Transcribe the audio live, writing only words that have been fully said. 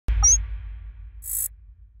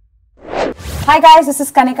Hi guys, this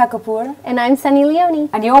is Kanika Kapoor. And I'm Sunny Leone.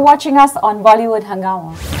 And you're watching us on Bollywood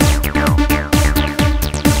Hungama.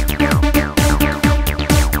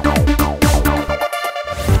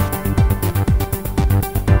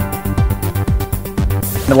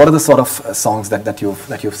 Now, what are the sort of songs that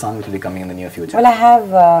you've sung which will be coming in the near future? Well, I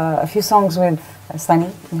have a few songs with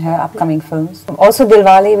Sunny in her upcoming films. Also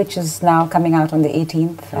Dilwale, which is now coming out on the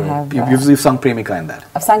 18th. Right. I have, you've sung Premika in that.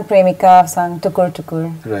 I've sung Premika, I've sung Tukur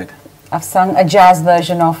Tukur. Right. I've sung a jazz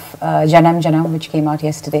version of Janam Janam, which came out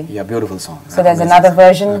yesterday. Yeah, beautiful song. So there's another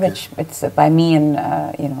version which it's by me and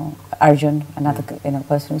Arjun, another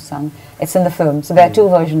person who sung. It's in the film. So there are two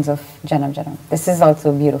versions of Janam Janam. This is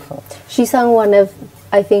also beautiful. She sung one of,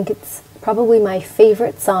 I think it's probably my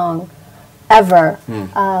favorite song ever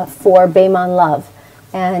for Beiman Love.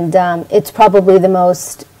 And it's probably the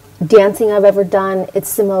most dancing I've ever done.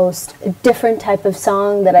 It's the most different type of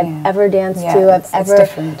song that I've ever danced to, I've ever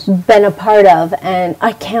been a part of. And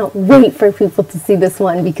I can't wait for people to see this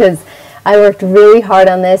one because I worked really hard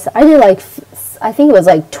on this. I did I think it was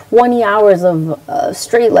like 20 hours of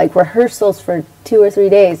straight rehearsals for 2 or 3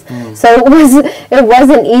 days. So it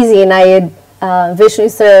wasn't easy, and I had Vishnu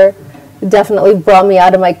sir definitely brought me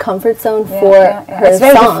out of my comfort zone for her it's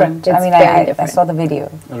very song. different. It's I saw the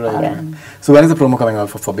video. Right. So when is the promo coming out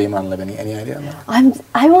for Beiman Love? Any idea?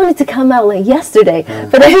 I want it to come out yesterday,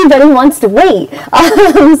 but everybody wants to wait.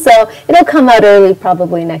 So it'll come out early,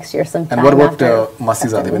 probably next year sometime. And what about Masti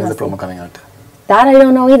Zade? When is the promo coming out? That I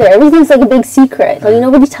don't know either. Everything's like a big secret.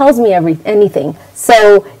 Nobody tells me anything.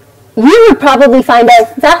 So you would probably find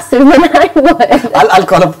out faster than I would. I'll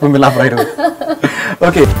call up Milaf right away.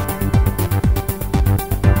 Okay.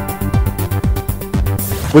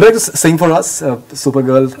 Would you just sing for us,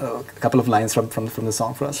 Supergirl, a couple of lines from the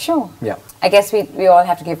song for us? Sure. Yeah. I guess we all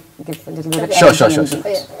have to give a little bit of Sure. Oh,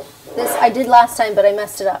 yeah. This I did last time, but I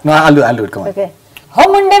messed it up. No, I'll do it. Come on. Okay. Ho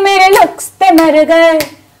munde mere looks te mar gaye,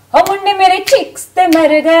 ho munde mere cheeks te mar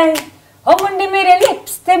gaye, ho munde mere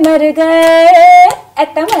lips te mar gaye,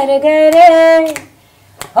 etta mar gaye re.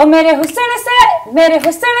 हो मेरे हुस्न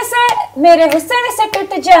से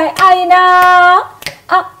टूट जाए आईना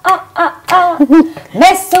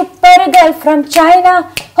मैं super girl from China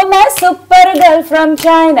हो मैं सुपर गर्ल फ्रॉम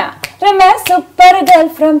चाइना रे मैं सुपर गर्ल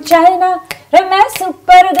फ्रॉम चाइना रे मैं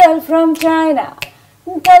super girl from China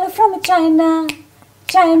girl from China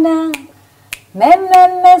China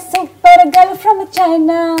मैं super girl from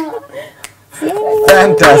China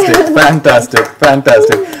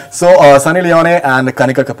Fantastic. So, Sunny Leone and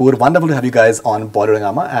Kanika Kapoor, wonderful to have you guys on Bollywood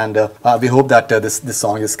Hungama, and we hope that this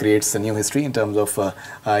song just creates a new history in terms of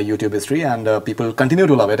YouTube history, and people continue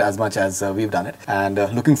to love it as much as we've done it, and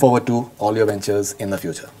looking forward to all your ventures in the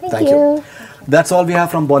future. Thank you. That's all we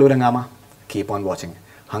have from Bollywood Hungama. Keep on watching.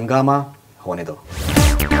 Hungama hone do.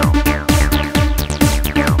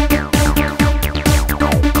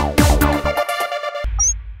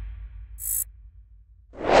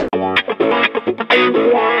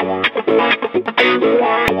 Yeah.